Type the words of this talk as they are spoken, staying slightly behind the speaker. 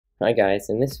Hi guys,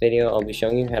 in this video I'll be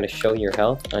showing you how to show your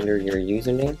health under your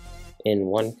username in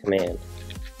one command.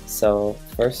 So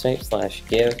first type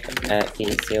 /give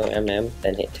 @PCOMM,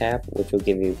 then hit tab, which will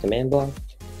give you a command block,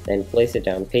 then place it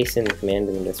down, paste in the command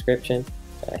in the description,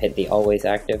 hit the always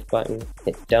active button,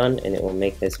 hit done, and it will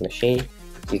make this machine.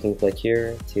 You can click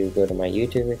here to go to my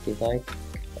YouTube if you'd like.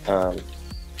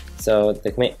 So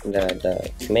the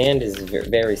command is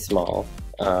very small.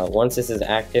 Once this is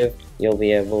active, you'll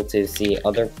be able to see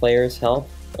other players' health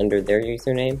under their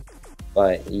username,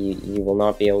 but you will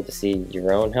not be able to see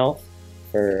your own health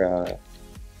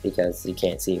because you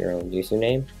can't see your own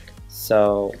username.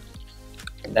 So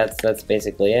that's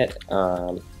basically it.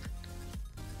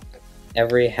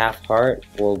 Every half heart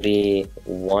will be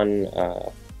one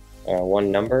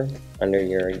number under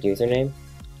your username.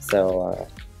 So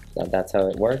that's how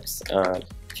it works.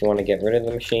 If you want to get rid of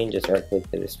the machine, just right click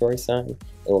the destroy sign.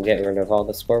 It will get rid of all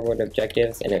the scoreboard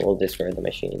objectives and it will destroy the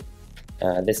machine.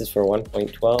 This is for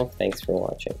 1.12. Thanks for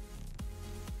watching.